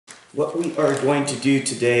What we are going to do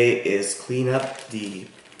today is clean up the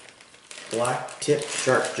blacktip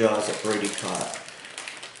shark jaws that Brady caught.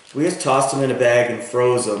 We just tossed them in a bag and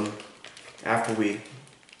froze them after we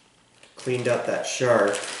cleaned up that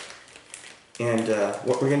shark. And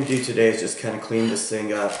what we're going to do today is just kind of clean this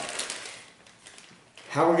thing up.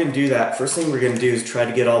 How we're going to do that, first thing we're going to do is try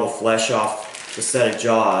to get all the flesh off the set of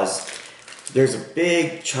jaws. There's a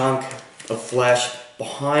big chunk of flesh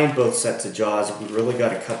behind both sets of jaws. We really got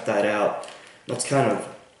to cut that out. That's kind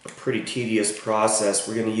of a pretty tedious process.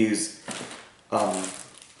 We're going to use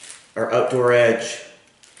our Outdoor Edge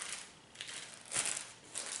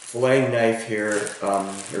filleting knife here,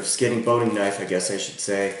 or skinning boning knife, I guess I should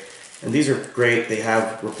say. And these are great. They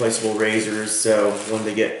have replaceable razors, so when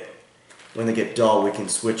they get dull, we can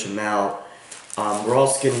switch them out. We're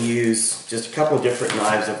also going to use just a couple of different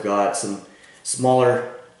knives. I've got some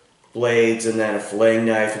smaller blades and then a filleting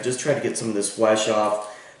knife, and just try to get some of this flesh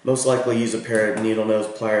off. Most likely use a pair of needle nose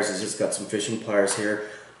pliers. I've just got some fishing pliers here.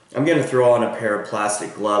 I'm going to throw on a pair of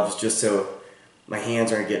plastic gloves just so my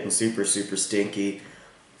hands aren't getting super stinky.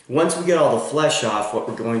 Once we get all the flesh off, what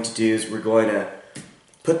we're going to do is we're going to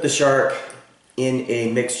put the shark in a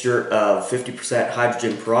mixture of 50%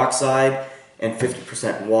 hydrogen peroxide and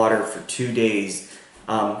 50% water for 2 days.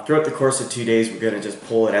 Throughout the course of 2 days, we're going to just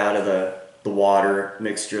pull it out of the water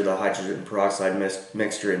mixture, the hydrogen peroxide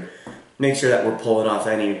mixture, and make sure that we're pulling off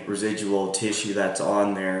any residual tissue that's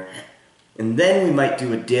on there. And then we might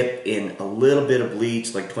do a dip in a little bit of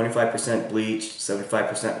bleach, like 25% bleach,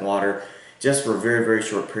 75% water, just for a very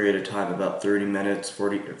short period of time, about 30 minutes,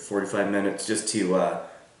 45 minutes, just to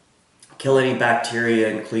kill any bacteria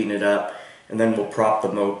and clean it up. And then we'll prop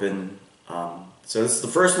them open. So this is the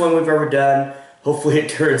first one we've ever done. Hopefully it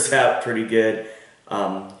turns out pretty good.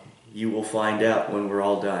 You will find out when we're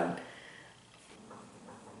all done.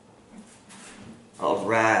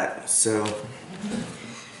 Alright, so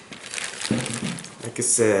like I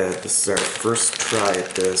said, this is our first try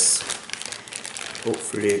at this.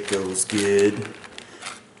 Hopefully it goes good.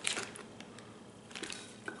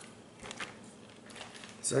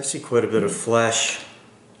 There's actually quite a bit of flesh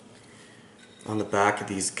on the back of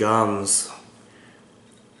these gums.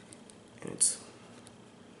 And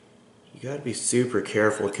you gotta be super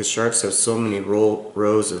careful because sharks have so many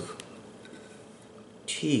rows of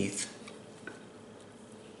teeth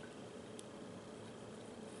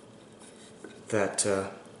that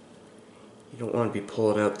you don't want to be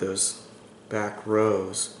pulling out those back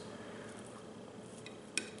rows.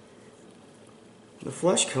 The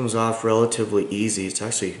flesh comes off relatively easy. It's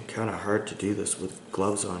actually kind of hard to do this with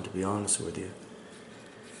gloves on, to be honest with you.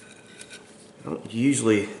 I don't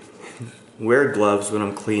usually wear gloves when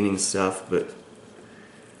I'm cleaning stuff,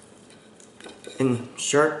 and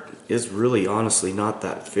shark is really honestly not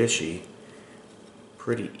that fishy.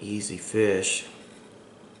 Pretty easy fish.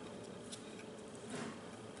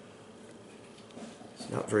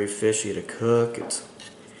 Not very fishy to cook. It's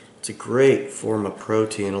a great form of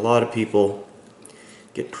protein. A lot of people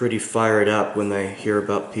get pretty fired up when they hear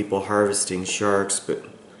about people harvesting sharks, but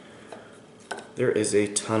there is a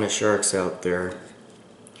ton of sharks out there.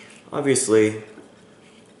 Obviously,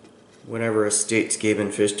 whenever a state's game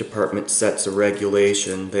and fish department sets a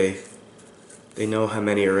regulation, they know how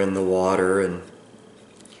many are in the water and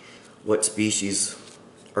what species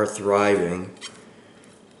are thriving.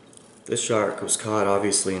 This shark was caught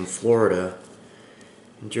obviously in Florida,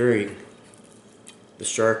 and during the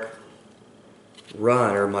shark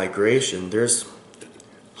run or migration, there's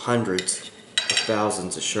hundreds of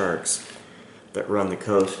thousands of sharks that run the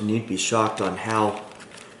coast, and you'd be shocked on how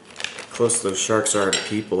close those sharks are to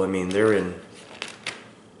people. I mean, they're in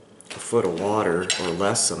a foot of water or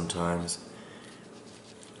less sometimes.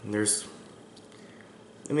 And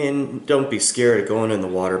I mean, don't be scared of going in the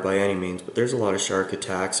water by any means, but there's a lot of shark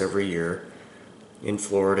attacks every year in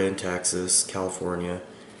Florida and Texas, California.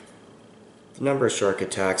 The number of shark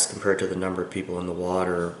attacks compared to the number of people in the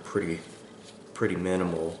water are pretty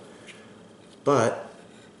minimal. But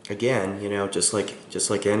again, you know, just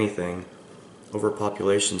like anything,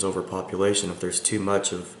 overpopulation's overpopulation. If there's too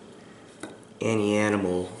much of any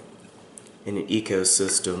animal in an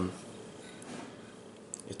ecosystem,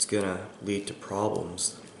 it's gonna lead to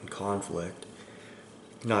problems and conflict.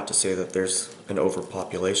 Not to say that there's an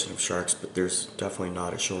overpopulation of sharks, but there's definitely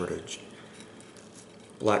not a shortage.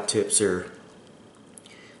 Blacktips are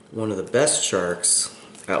one of the best sharks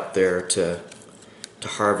out there to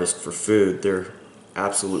harvest for food. They're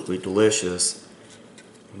absolutely delicious.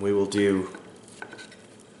 We will do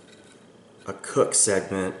a cook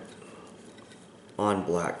segment on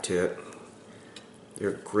blacktip.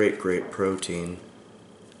 They're great protein.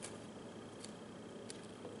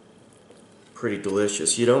 pretty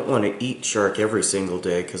delicious. You don't want to eat shark every single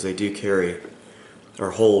day because they do carry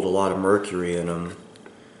or hold a lot of mercury in them.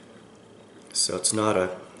 So it's not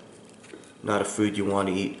a food you want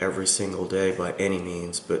to eat every single day by any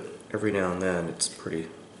means, but every now and then it's pretty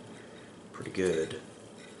good.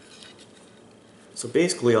 So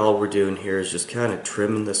basically all we're doing here is just kind of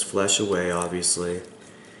trimming this flesh away, obviously.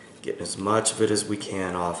 Getting as much of it as we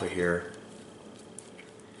can off of here.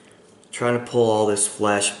 Trying to pull all this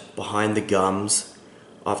flesh behind the gums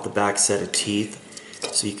off the back set of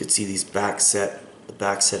teeth, so you can see the back set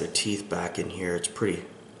of teeth back in here. It's pretty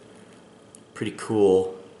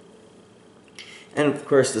cool. And of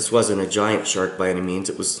course this wasn't a giant shark by any means.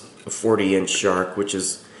 It was a 40-inch shark, which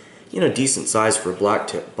is, you know, decent size for a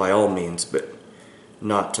blacktip by all means, but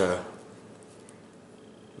not a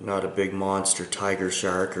big monster tiger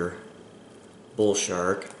shark or bull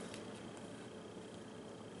shark.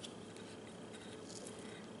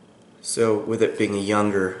 So with it being a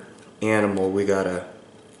younger animal, we gotta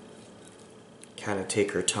kind of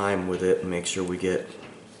take our time with it and make sure we get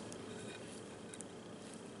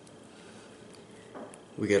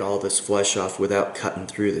all this flesh off without cutting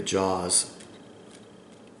through the jaws.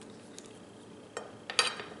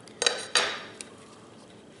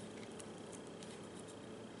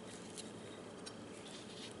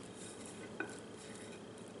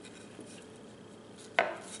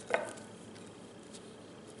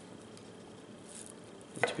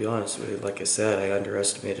 To be honest with you, like I said, I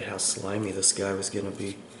underestimated how slimy this guy was going to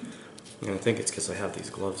be. I think it's because I have these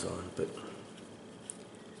gloves on, but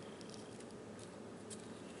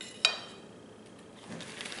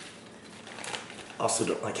also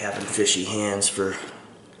don't like having fishy hands for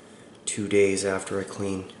 2 days after I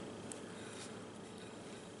clean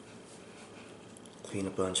a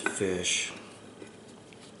bunch of fish.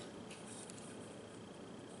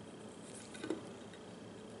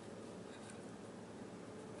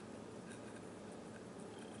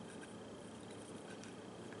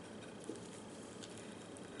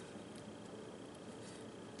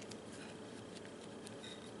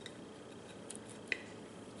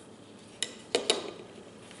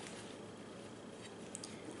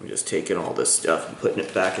 I'm just taking all this stuff and putting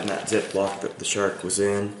it back in that Ziploc that the shark was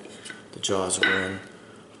in, the jaws were in.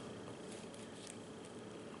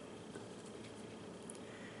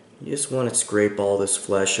 You just want to scrape all this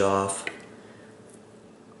flesh off.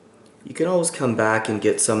 You can always come back and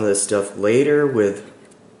get some of this stuff later with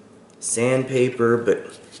sandpaper,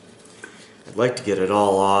 but I'd like to get it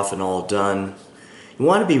all off and all done. You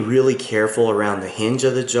want to be really careful around the hinge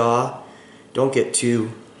of the jaw. Don't get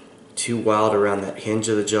too wild around that hinge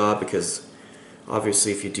of the jaw, because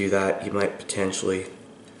obviously if you do that you might potentially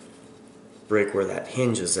break where that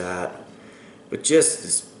hinge is at. But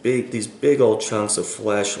just these big old chunks of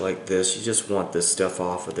flesh like this, you just want this stuff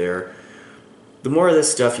off of there. The more of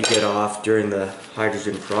this stuff you get off during the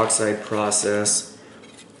hydrogen peroxide process,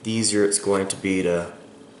 the easier it's going to be to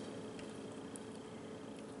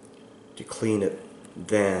clean it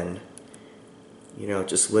then. You know,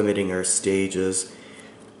 just limiting our stages.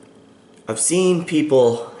 I've seen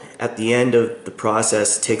people at the end of the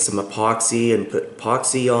process take some epoxy and put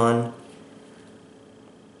epoxy on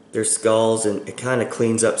their skulls, and it kind of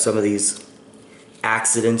cleans up some of these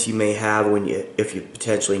accidents you may have if you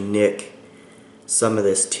potentially nick some of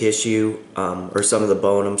this tissue, or some of the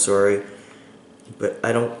bone, I'm sorry. But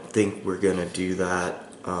I don't think we're gonna do that.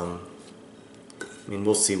 I mean,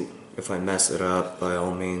 we'll see. If I mess it up, by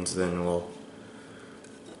all means, then we'll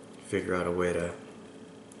figure out a way to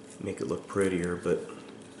make it look prettier, but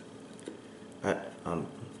I'm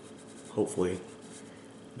hopefully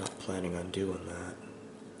not planning on doing that.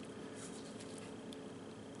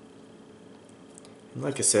 And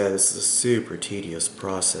like I said, this is a super tedious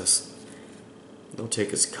process. It'll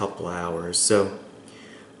take us a couple hours. So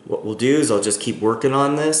what we'll do is I'll just keep working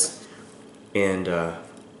on this, and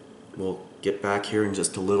we'll get back here in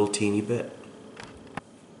just a little teeny bit.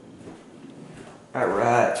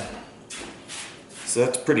 Alright. So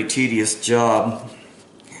that's a pretty tedious job.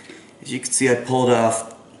 As you can see, I pulled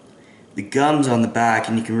off the gums on the back,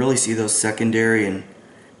 and you can really see those secondary and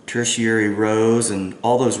tertiary rows and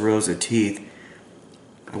all those rows of teeth.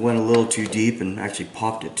 I went a little too deep and actually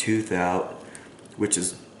popped a tooth out, which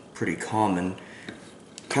is pretty common.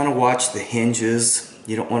 Kind of watch the hinges.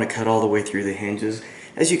 You don't want to cut all the way through the hinges.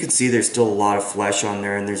 As you can see, there's still a lot of flesh on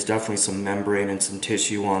there, and there's definitely some membrane and some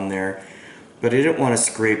tissue on there. But I didn't want to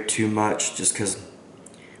scrape too much, just because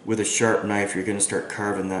with a sharp knife you're going to start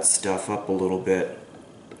carving that stuff up a little bit.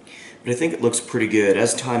 But I think it looks pretty good.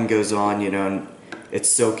 As time goes on, you know, and it's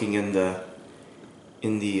soaking in the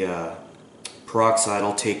peroxide,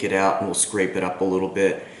 I'll take it out and we'll scrape it up a little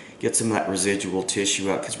bit. get some of that residual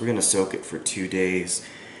tissue out because we're going to soak it for 2 days.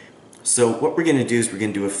 So what we're going to do is we're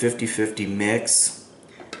going to do a 50-50 mix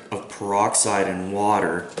of peroxide and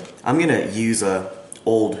water. I'm going to use a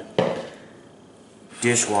old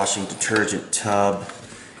dishwashing detergent tub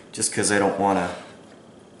just because I don't want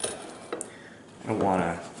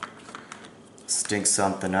to stink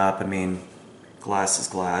something up. I mean, glass is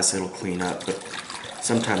glass, it'll clean up, but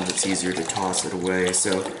sometimes it's easier to toss it away.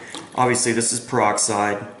 So obviously this is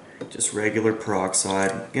peroxide, just regular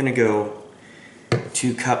peroxide. I'm gonna go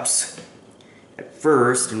 2 cups at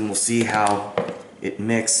first and we'll see how it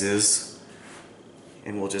mixes,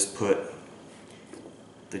 and we'll just put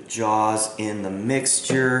the jaws in the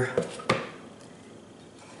mixture.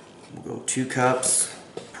 We'll go 2 cups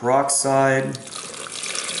peroxide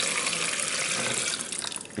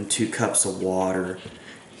and 2 cups of water,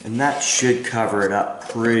 and that should cover it up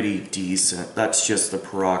pretty decent. That's just the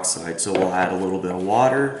peroxide, so we'll add a little bit of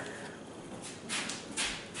water,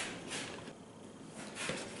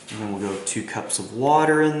 and then we'll go 2 cups of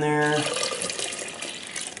water in there.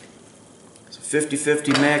 So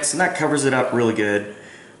 50-50 mix, and that covers it up really good.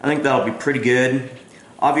 I think that'll be pretty good.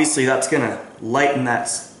 Obviously that's gonna lighten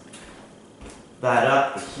that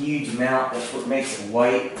up a huge amount. That's what makes it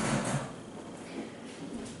white.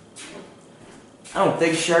 I don't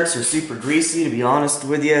think sharks are super greasy, to be honest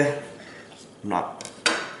with you. I'm not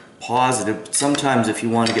positive, but sometimes if you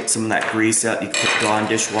want to get some of that grease out, you can put Dawn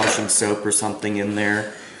dishwashing soap or something in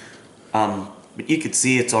there. But you could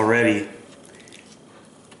see it's already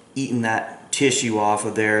eating that tissue off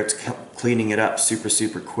of there. It's cleaning it up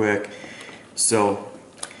super quick. So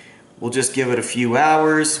we'll just give it a few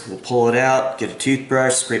hours. We'll pull it out, get a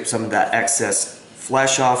toothbrush, scrape some of that excess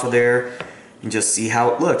flesh off of there, and just see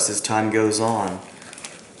how it looks as time goes on.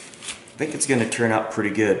 I think it's going to turn out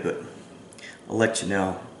pretty good, but I'll let you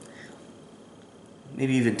know.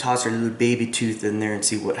 Maybe even toss our little baby tooth in there and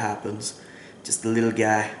see what happens. Just a little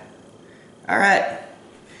guy. Alright.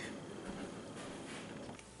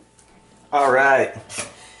 Alright.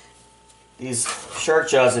 These shark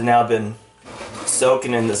jaws have now been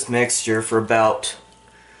soaking in this mixture for about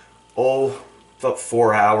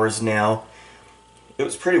 4 hours now. It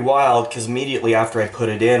was pretty wild because immediately after I put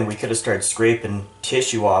it in, we could have started scraping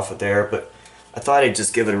tissue off of there, but I thought I'd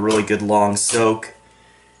just give it a really good long soak,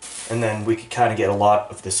 and then we could kind of get a lot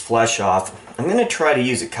of this flesh off. I'm going to try to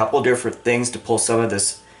use a couple different things to pull some of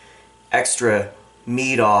this extra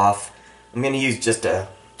meat off. I'm going to use just a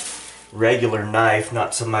regular knife,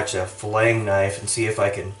 not so much a filleting knife, and see if I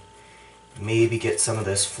can maybe get some of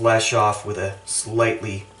this flesh off with a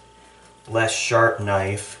slightly less sharp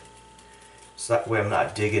knife. So that way I'm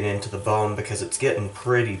not digging into the bone, because it's getting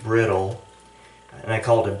pretty brittle. And I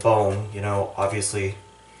called it bone, you know, obviously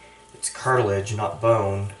it's cartilage, not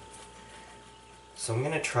bone. So I'm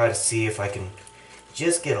going to try to see if I can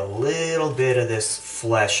just get a little bit of this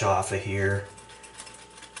flesh off of here.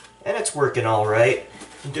 And it's working alright.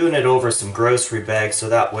 I'm doing it over some grocery bags, so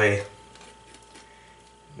that way it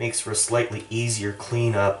makes for a slightly easier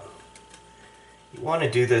cleanup. You want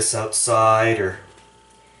to do this outside or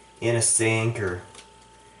in a sink or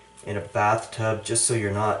in a bathtub, just so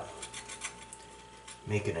you're not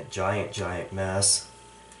making a giant mess.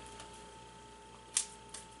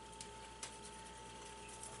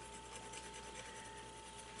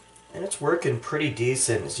 And it's working pretty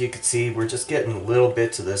decent. As you can see, we're just getting little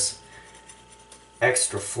bits of this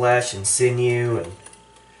extra flesh and sinew and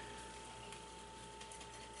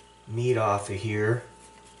meat off of here.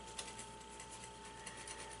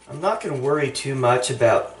 I'm not going to worry too much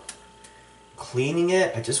about cleaning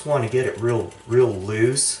it. I just want to get it real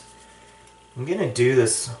loose. I'm going to do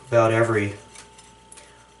this about every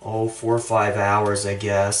 4 or 5 hours, I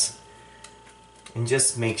guess, and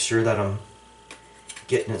just make sure that I'm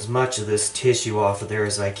getting as much of this tissue off of there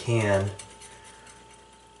as I can.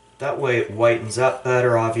 That way it whitens up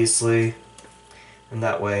better, obviously, and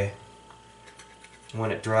that way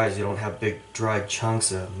when it dries you don't have big dry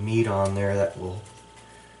chunks of meat on there that will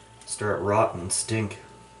start rotting and stink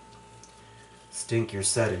your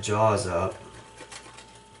set of jaws up.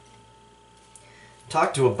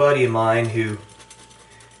 Talked to a buddy of mine who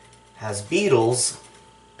has beetles,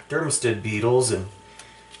 dermstid beetles, and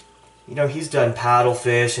you know, he's done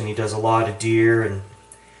paddlefish and he does a lot of deer and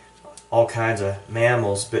all kinds of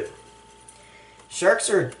mammals, but sharks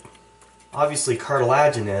are obviously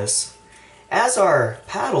cartilaginous, as are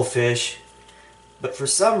paddlefish, but for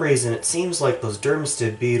some reason it seems like those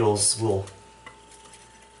dermstid beetles will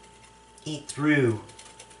eat through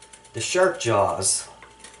the shark jaws.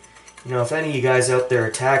 You know, if any of you guys out there are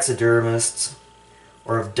taxidermists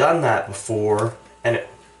or have done that before and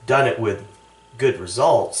done it with good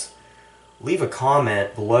results, leave a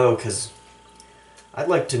comment below, because I'd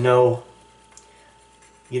like to know,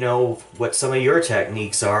 what some of your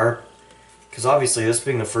techniques are. Because obviously this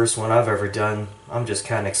being the first one I've ever done, I'm just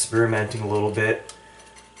kind of experimenting a little bit.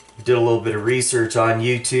 Did a little bit of research on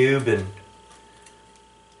YouTube and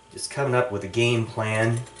just coming up with a game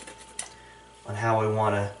plan on how I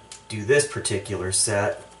want to do this particular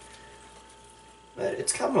set. But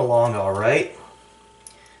it's coming along alright.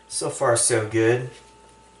 So far so good.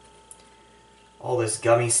 All this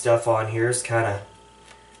gummy stuff on here is kind of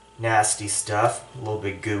nasty stuff, a little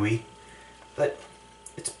bit gooey, but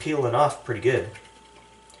it's peeling off pretty good.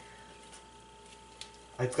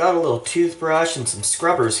 I've got a little toothbrush and some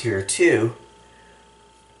scrubbers here too,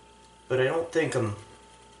 but I don't think I'm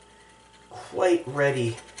quite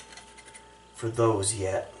ready for those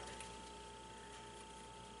yet.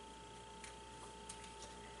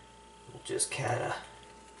 We'll just kind of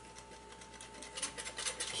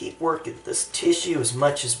keep working this tissue as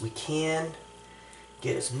much as we can.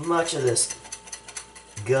 Get as much of this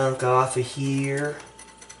gunk off of here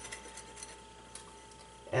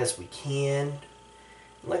as we can.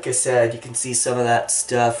 Like I said, you can see some of that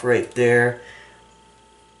stuff right there.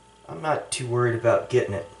 I'm not too worried about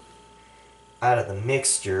getting it out of the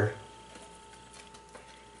mixture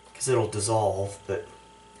because it'll dissolve, but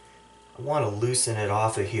I want to loosen it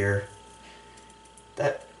off of here.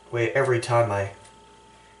 That way every time I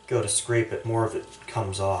go to scrape it, more of it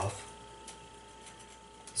comes off.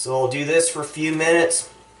 So I'll do this for a few minutes,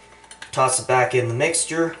 toss it back in the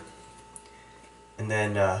mixture, and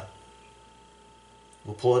then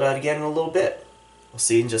we'll pull it out again in a little bit. We'll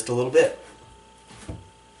see in just a little bit.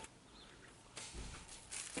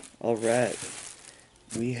 Alright,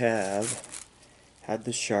 we have had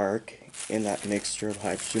the shark in that mixture of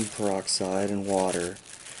hydrogen peroxide and water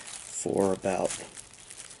for about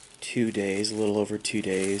 2 days, a little over 2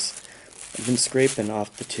 days. I've been scraping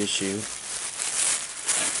off the tissue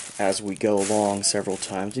as we go along several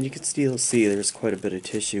times, and you can still see there's quite a bit of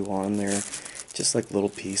tissue on there, just like little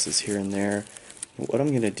pieces here and there. What I'm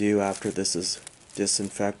going to do after this is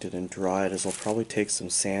disinfected and dried is I'll probably take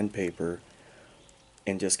some sandpaper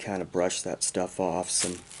and just kind of brush that stuff off,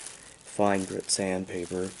 some fine grit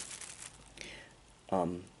sandpaper.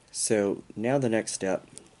 So now the next step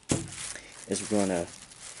is we're going to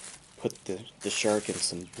put the shark in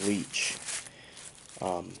some bleach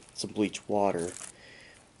water.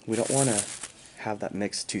 We don't want to have that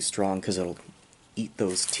mix too strong because it'll eat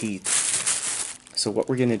those teeth. So what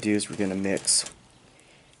we're going to do is we're going to mix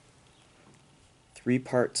 3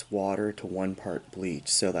 parts water to 1 part bleach.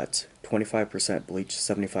 So that's 25% bleach,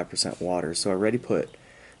 75% water. So I already put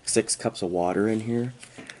 6 cups of water in here.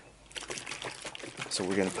 So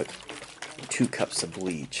we're going to put 2 cups of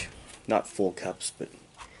bleach. Not full cups, but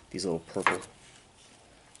these little purple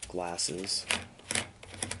glasses.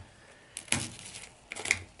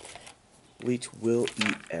 Bleach will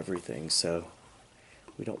eat everything, so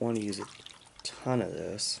we don't want to use a ton of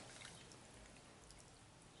this.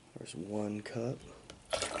 There's 1 cup.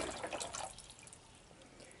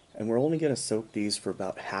 And we're only going to soak these for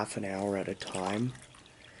about half an hour at a time.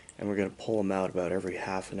 And we're going to pull them out about every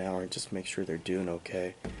half an hour and just make sure they're doing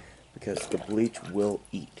okay, because the bleach will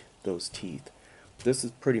eat those teeth. This is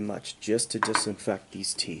pretty much just to disinfect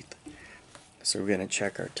these teeth. So we're going to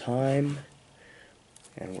check our time.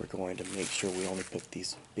 And we're going to make sure we only put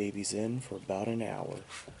these babies in for about an hour.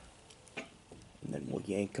 And then we'll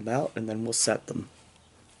yank them out and then we'll set them.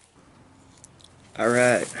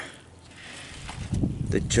 Alright.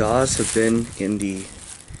 The jaws have been in the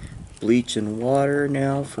bleach and water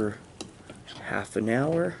now for half an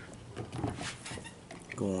hour.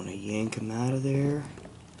 Going to yank them out of there.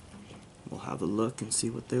 We'll have a look and see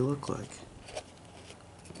what they look like.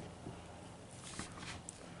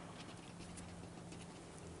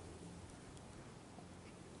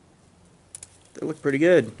 They look pretty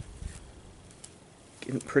good.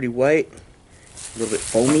 Getting pretty white, a little bit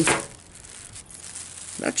foamy.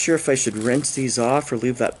 Not sure if I should rinse these off or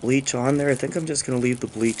leave that bleach on there. I think I'm just going to leave the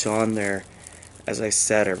bleach on there as I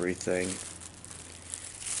set everything.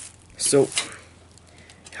 So,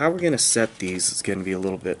 how we're going to set these is going to be a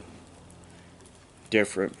little bit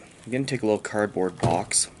different. I'm going to take a little cardboard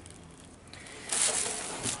box.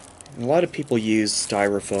 And a lot of people use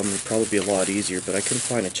styrofoam. It would probably be a lot easier, but I couldn't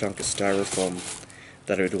find a chunk of styrofoam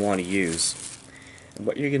that I would want to use. And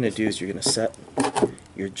what you're going to do is you're going to set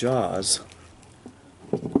your jaws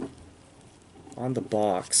on the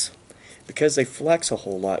box. Because they flex a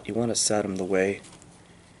whole lot, you want to set them the way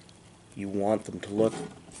you want them to look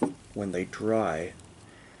when they dry.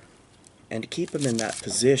 And to keep them in that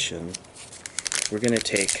position, we're going to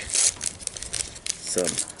take some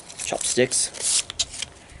chopsticks.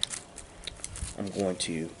 I'm going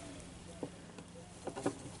to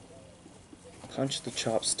punch the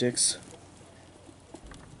chopsticks,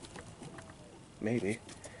 maybe,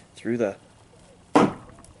 through the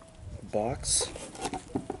box.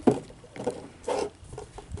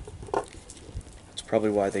 That's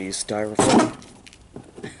probably why they use styrofoam.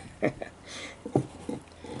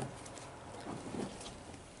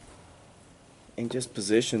 And just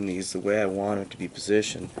position these the way I want them to be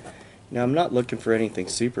positioned. Now I'm not looking for anything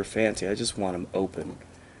super fancy, I just want them open.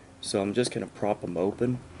 So I'm just going to prop them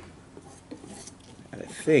open. And I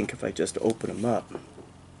think if I just open them up,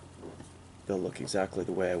 they'll look exactly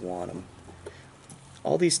the way I want them.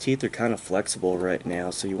 All these teeth are kind of flexible right now,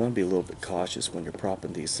 so you want to be a little bit cautious when you're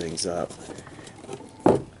propping these things up.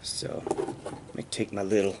 So, let me take my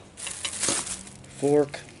little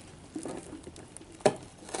fork,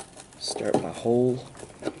 start my hole.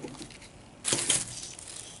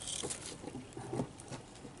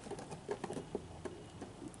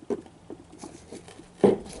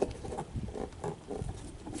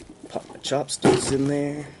 Pop my chopsticks in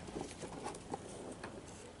there.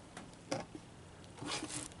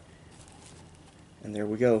 And there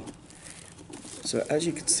we go. So as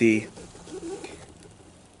you can see,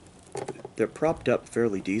 they're propped up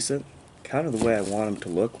fairly decent, kind of the way I want them to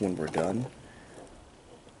look when we're done.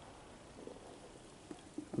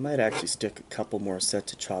 I might actually stick a couple more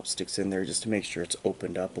sets of chopsticks in there just to make sure it's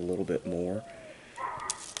opened up a little bit more.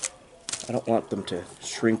 I don't want them to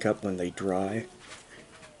shrink up when they dry,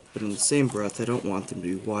 but in the same breath I don't want them to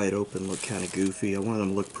be wide open, look kind of goofy. I want them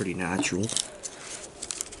to look pretty natural.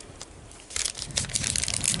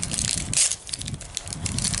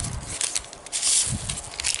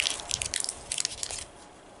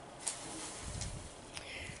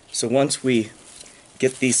 So once we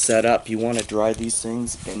get these set up, you want to dry these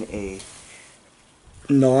things in a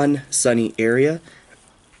non-sunny area.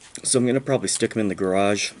 So I'm going to probably stick them in the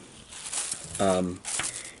garage,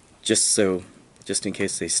 just in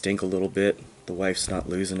case they stink a little bit, the wife's not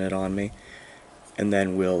losing it on me. And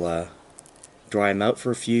then we'll dry them out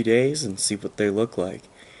for a few days and see what they look like.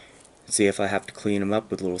 See if I have to clean them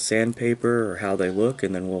up with a little sandpaper or how they look,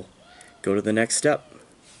 and then we'll go to the next step.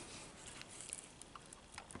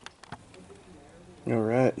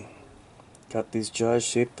 Alright, got these jaws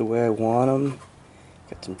shaped the way I want them.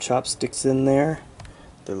 Got some chopsticks in there.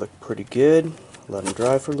 They look pretty good. Let them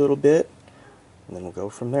dry for a little bit, and then we'll go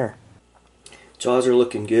from there. Jaws are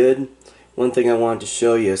looking good. One thing I wanted to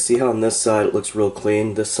show you, see how on this side it looks real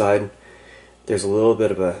clean? This side, there's a little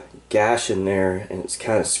bit of a gash in there, and it's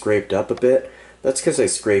kind of scraped up a bit. That's because I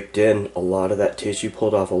scraped in a lot of that tissue,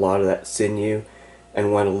 pulled off a lot of that sinew,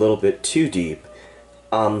 and went a little bit too deep.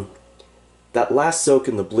 That last soak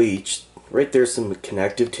in the bleach, right there's some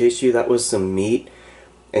connective tissue, that was some meat,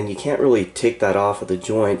 and you can't really take that off of the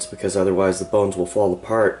joints because otherwise the bones will fall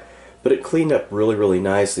apart. But it cleaned up really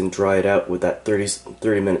nice and dried out with that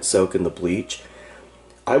 30-minute soak in the bleach.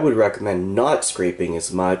 I would recommend not scraping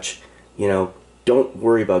as much. You know, don't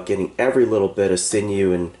worry about getting every little bit of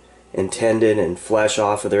sinew and tendon and flesh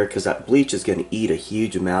off of there, because that bleach is going to eat a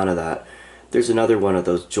huge amount of that. There's another one of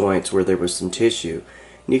those joints where there was some tissue.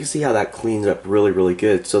 And you can see how that cleans up really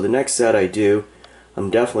good. So the next set I do,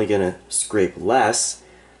 I'm definitely going to scrape less,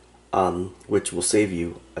 which will save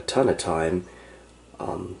you a ton of time.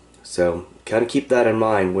 So kind of keep that in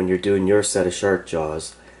mind when you're doing your set of shark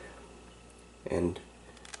jaws. And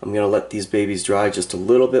I'm going to let these babies dry just a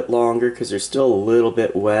little bit longer because they're still a little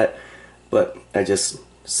bit wet. But I just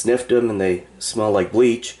sniffed them and they smell like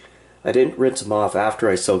bleach. I didn't rinse them off after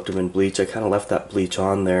I soaked them in bleach. I kind of left that bleach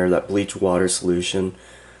on there, that bleach water solution.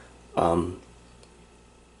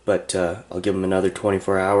 But I'll give them another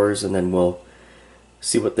 24 hours and then we'll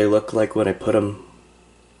see what they look like when I put them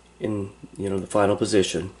in, you know, the final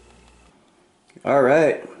position.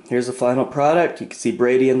 Alright, here's the final product. You can see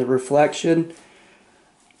Brady in the reflection.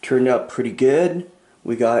 Turned out pretty good.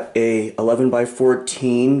 We got a 11 by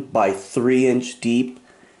 14 by 3 inch deep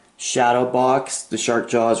shadow box. The shark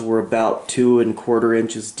jaws were about 2¼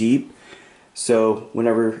 inches deep. So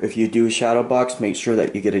if you do a shadow box, make sure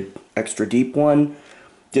that you get an extra deep one.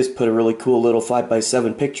 Just put a really cool little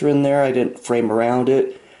 5x7 picture in there. I didn't frame around it.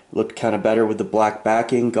 It looked kind of better with the black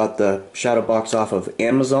backing. Got the shadow box off of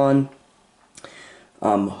Amazon.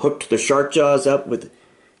 Hooked the shark jaws up with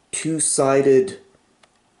two-sided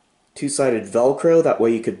Velcro. That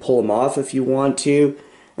way you could pull them off if you want to.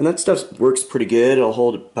 And that stuff works pretty good. It'll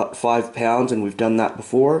hold about 5 pounds, and we've done that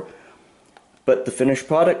before. But the finished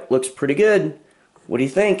product looks pretty good. What do you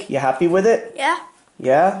think? You happy with it? Yeah.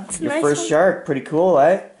 Yeah? It's Your nice first one. shark. Pretty cool,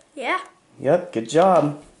 eh? Yeah. Yep, good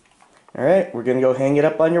job. Alright, we're going to go hang it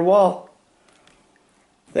up on your wall.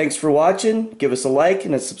 Thanks for watching. Give us a like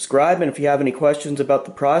and a subscribe, and if you have any questions about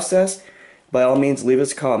the process, by all means leave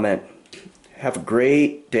us a comment. Have a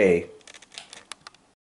great day.